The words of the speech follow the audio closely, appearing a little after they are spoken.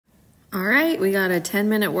All right, we got a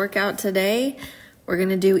 10-minute workout today. We're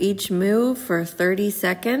gonna do each move for 30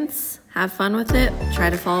 seconds. Have fun with it, try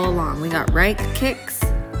to follow along. We got right kicks,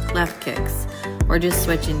 left kicks. We're just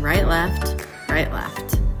switching right, left, right,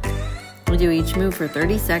 left. We do each move for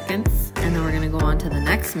 30 seconds, and then we're gonna go on to the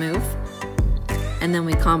next move, and then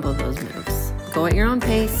we combo those moves. Go at your own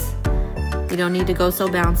pace. You don't need to go so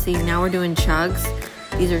bouncy. Now we're doing chugs.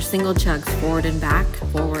 These are single chugs, forward and back,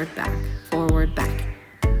 forward, back, forward, back.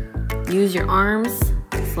 Use your arms,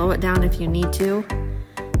 slow it down if you need to.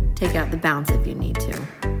 Take out the bounce if you need to.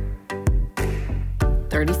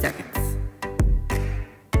 30 seconds.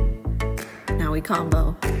 Now we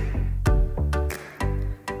combo.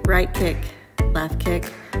 Right kick, left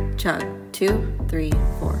kick, chug, 2, 3,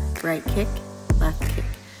 4. Right kick, left kick,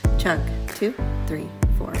 chug, 2, 3,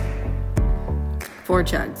 4. 4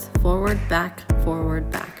 chugs, forward, back,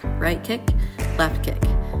 right kick, left kick,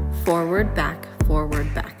 forward, back,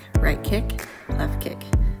 back. Right kick, left kick,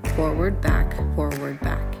 forward, back.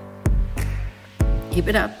 Keep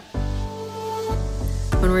it up.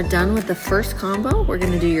 When we're done with the first combo, we're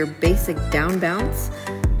gonna do your basic down bounce.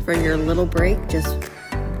 For your little break, just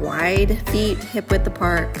wide feet, hip width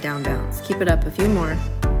apart, down bounce. Keep it up a few more.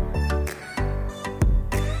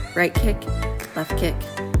 Right kick, left kick,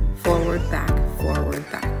 forward, back.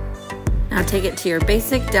 Now take it to your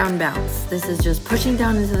basic down bounce. This is just pushing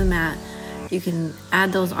down into the mat. You can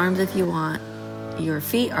add those arms if you want. Your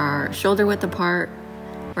feet are shoulder width apart.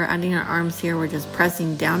 We're adding our arms here. We're just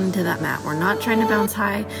pressing down into that mat. We're not trying to bounce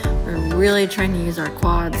high. We're really trying to use our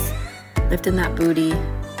quads, lifting that booty,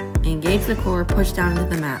 engage the core, push down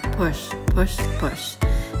into the mat. Push.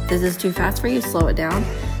 If this is too fast for you, slow it down.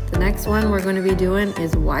 The next one we're going to be doing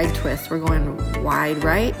is wide twist. We're going wide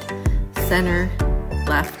right, center,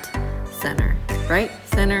 left, center. Right,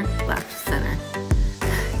 center, left, center.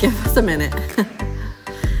 Give us a minute.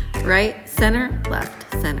 Right, center,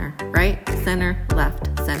 left, center. Right, center, left,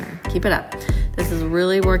 center. Keep it up. This is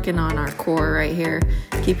really working on our core right here.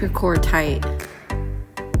 Keep your core tight.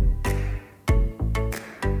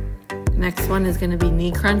 Next one is going to be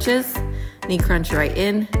knee crunches. Knee crunch right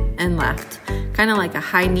in and left. Kind of like a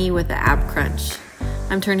high knee with an ab crunch.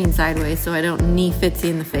 I'm turning sideways so I don't knee fitsy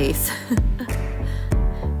in the face.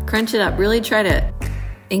 Crunch it up. Really try to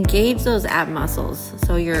engage those ab muscles.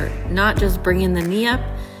 So you're not just bringing the knee up,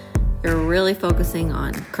 you're really focusing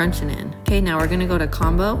on crunching in. Okay, now we're gonna go to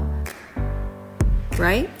combo.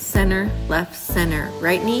 Right, center, left, center.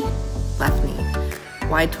 Right knee, left knee.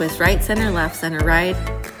 Wide twist, right, center, right,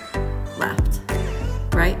 left.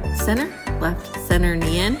 Right, center, left, center,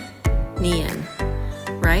 knee in.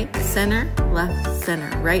 Right, center, left,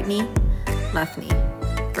 center. Right knee, left knee.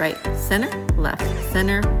 Right, center, left,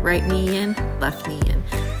 center, right knee in, left knee in.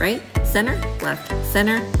 Right, center, left,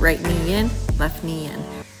 center, right knee in, left knee in.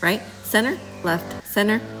 Right, center, left,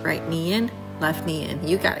 center, right knee in, left knee in.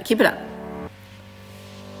 You got it. Keep it up.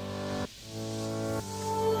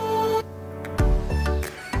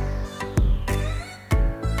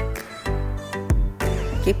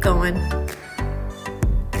 Keep going.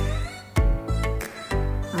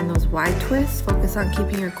 On those wide twists, focus on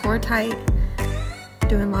keeping your core tight.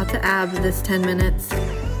 Doing lots of abs this 10 minutes.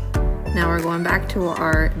 Now we're going back to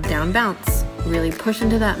our down bounce. Really push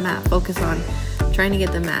into that mat. Focus on trying to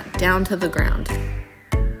get the mat down to the ground.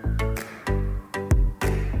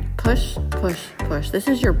 Push. This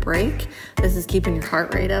is your break. This is keeping your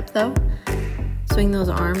heart rate up though. Swing those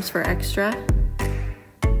arms for extra.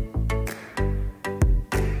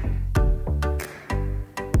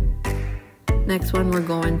 Next one we're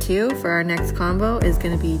going to for our next combo is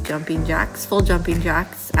going to be jumping jacks, full jumping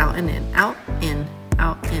jacks, out and in, out, in,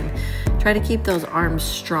 out, in. Try to keep those arms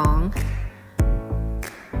strong.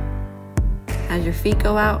 As your feet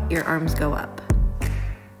go out, your arms go up.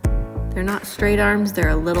 They're not straight arms, they're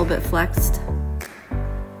a little bit flexed.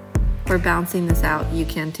 We're bouncing this out, you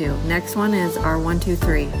can too. Next one is our 1, 2,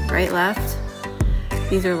 3, right, left.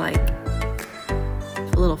 These are like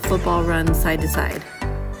a little football run side to side.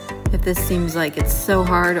 If this seems like it's so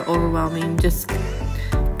hard or overwhelming, just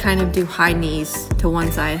kind of do high knees to one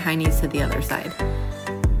side, high knees to the other side.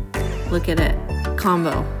 Look at it.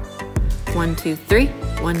 Combo. 1, 2, 3,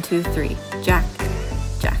 1, 2, 3. Jack,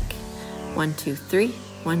 jack. 1, 2, 3,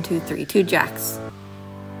 1, 2, 3. 2 jacks.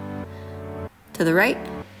 To the right,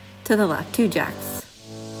 to the left. 2 jacks.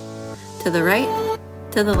 To the right,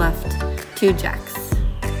 to the left. 2 jacks.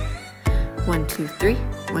 1, 2, 3,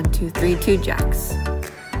 1, 2, 3. 2 jacks.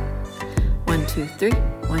 1, 2, 3,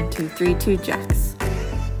 1, 2, 3, 2 jacks.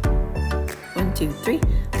 1, 2, 3,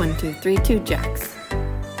 1, 2, 3, 2 jacks.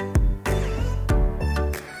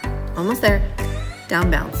 Almost there.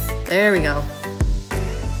 Down bounce. There we go.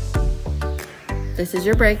 this is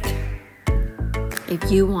your break. If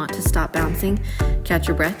you want to stop bouncing, catch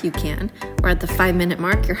your breath, you can. We're at the 5-minute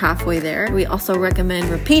mark, you're halfway there. We also recommend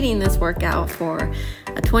repeating this workout for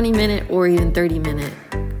a 20-minute or even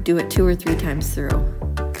 30-minute. Do it 2 or 3 times through.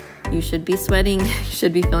 You should be sweating, you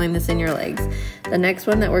should be feeling this in your legs. The next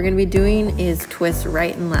one that we're gonna be doing is twist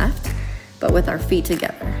right and left, but with our feet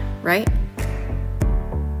together. Right?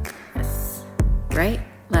 Yes. Right,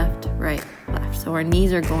 left, right, left. So our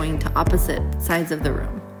knees are going to opposite sides of the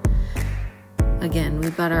room. Again,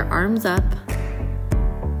 we've got our arms up,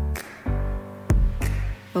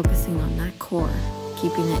 focusing on that core,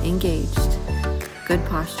 keeping it engaged. Good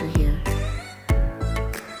posture here.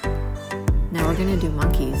 Now we're gonna do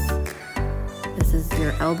monkeys. This is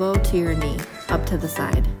your elbow to your knee, up to the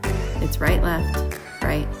side. It's right, left,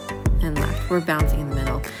 right, and left. We're bouncing in the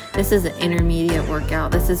middle. This is an intermediate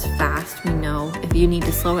workout. This is fast, we know. If you need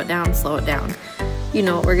to slow it down, slow it down. You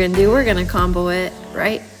know what we're gonna do. We're gonna combo it.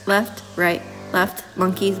 Right, left,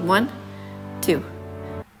 monkeys, 1, 2.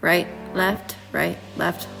 Right, left,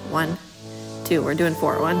 1, 2. We're doing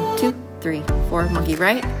 4, 1, 2, 3, 4, monkey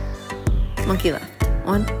right, monkey left.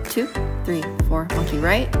 1, 2, 3, 4, monkey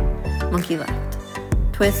right, monkey left.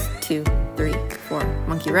 Twist, 2, 3, 4,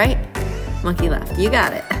 monkey right, monkey left. You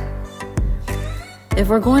got it. If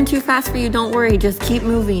we're going too fast for you, don't worry. Just keep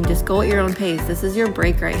moving. Just go at your own pace. This is your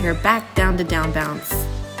break right here. Back down to down bounce.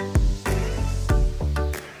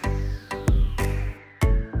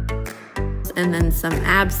 And then some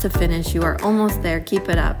abs to finish. You are almost there. Keep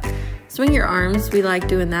it up. Swing your arms. We like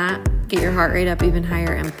doing that. Get your heart rate up even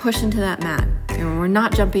higher and push into that mat. And when we're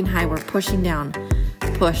not jumping high, we're pushing down.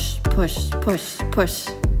 Push, push, push, push.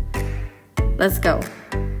 Let's go.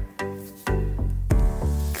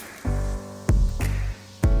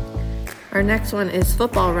 Our next one is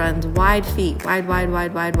football runs. Wide feet. Wide, wide,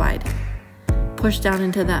 wide, wide, wide. Push down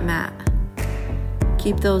into that mat.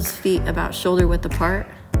 Keep those feet about shoulder width apart.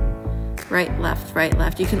 Right, left, right,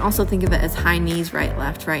 left. You can also think of it as high knees, right,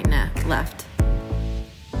 left, left.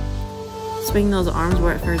 Swing those arms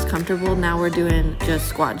wherever it's comfortable. Now we're doing just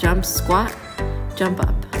squat jumps. Squat, jump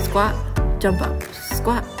up. Squat, jump up.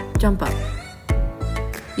 Squat, jump up.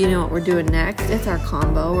 You know what we're doing next? It's our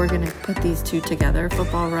combo. We're gonna put these two together.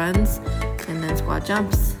 Football runs and then squat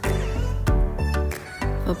jumps.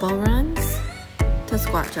 Football runs to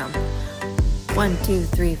squat jump. 1, 2,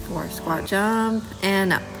 3, 4, squat jump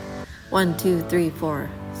and up. 1, 2, 3, 4,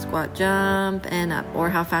 squat jump and up. Or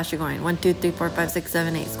how fast you're going. 1, 2, 3, 4, 5, 6,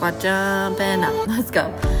 7, 8, squat jump and up. Let's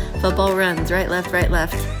go. Football runs, right, left,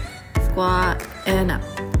 squat and up.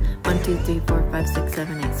 1, 2, 3, 4, 5, 6,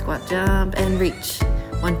 7, 8, squat jump and reach.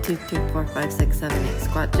 1, 2, 3, 4, 5, 6, 7, 8,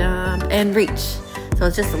 squat jump and reach. So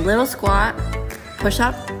it's just a little squat, push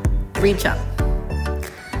up, reach up.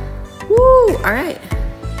 Woo, all right.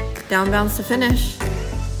 Down bounce to finish.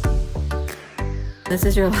 This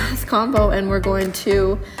is your last combo and we're going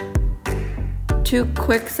to 2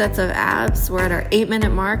 quick sets of abs. We're at our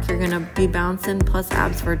 8-minute mark. You're gonna be bouncing plus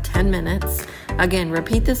abs for 10 minutes. Again,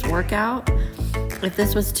 repeat this workout. If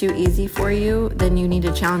this was too easy for you, then you need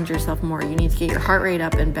to challenge yourself more. You need to get your heart rate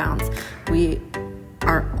up and bounce. We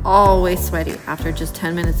are always sweaty after just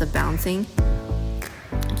 10 minutes of bouncing.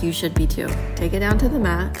 You should be too. Take it down to the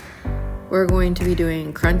mat. We're going to be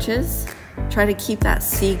doing crunches. Try to keep that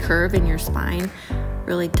C curve in your spine.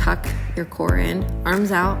 Really tuck your core in.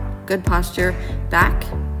 Arms out, good posture. Back,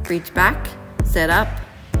 reach back, sit up,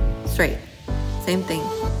 straight. Same thing.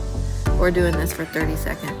 We're doing this for 30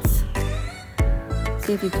 seconds.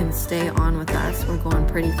 See if you can stay on with us. We're going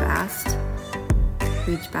pretty fast.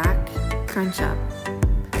 Reach back, crunch up.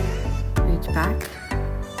 Reach back,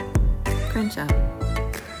 crunch up.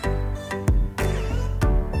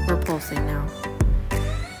 We're pulsing now.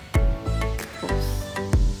 Pulse,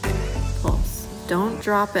 pulse. Don't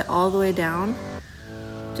drop it all the way down.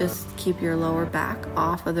 Just keep your lower back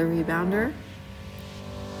off of the rebounder.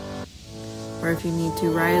 Or if you need to,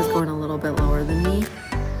 Raya's going a little bit lower than me.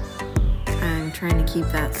 I'm trying to keep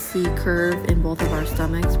that C curve in both of our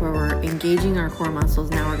stomachs where we're engaging our core muscles.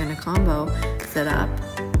 Now we're gonna combo, sit up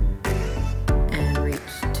and reach.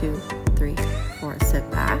 2, 3, 4, sit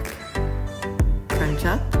back, crunch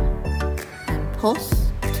up and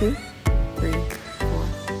pulse. 2, 3, 4,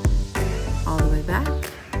 all the way back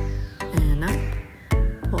and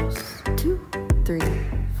up, pulse. 2, 3,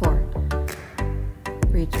 4,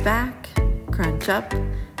 reach back, crunch up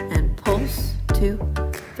and pulse. 2,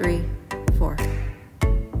 3, 4.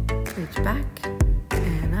 Reach back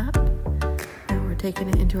and up. Now we're taking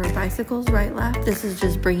it into our bicycles, right, left. This is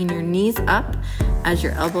just bringing your knees up as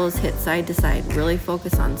your elbows hit side to side. Really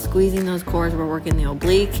focus on squeezing those cores. We're working the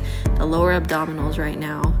oblique, the lower abdominals right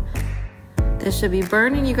now. This should be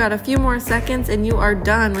burning. You got a few more seconds and you are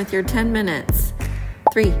done with your 10 minutes.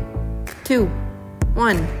 3, 2,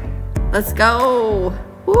 1. Let's go.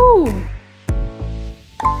 Woo!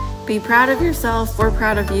 Be proud of yourself. We're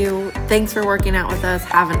proud of you. Thanks for working out with us.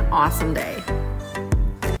 Have an awesome day.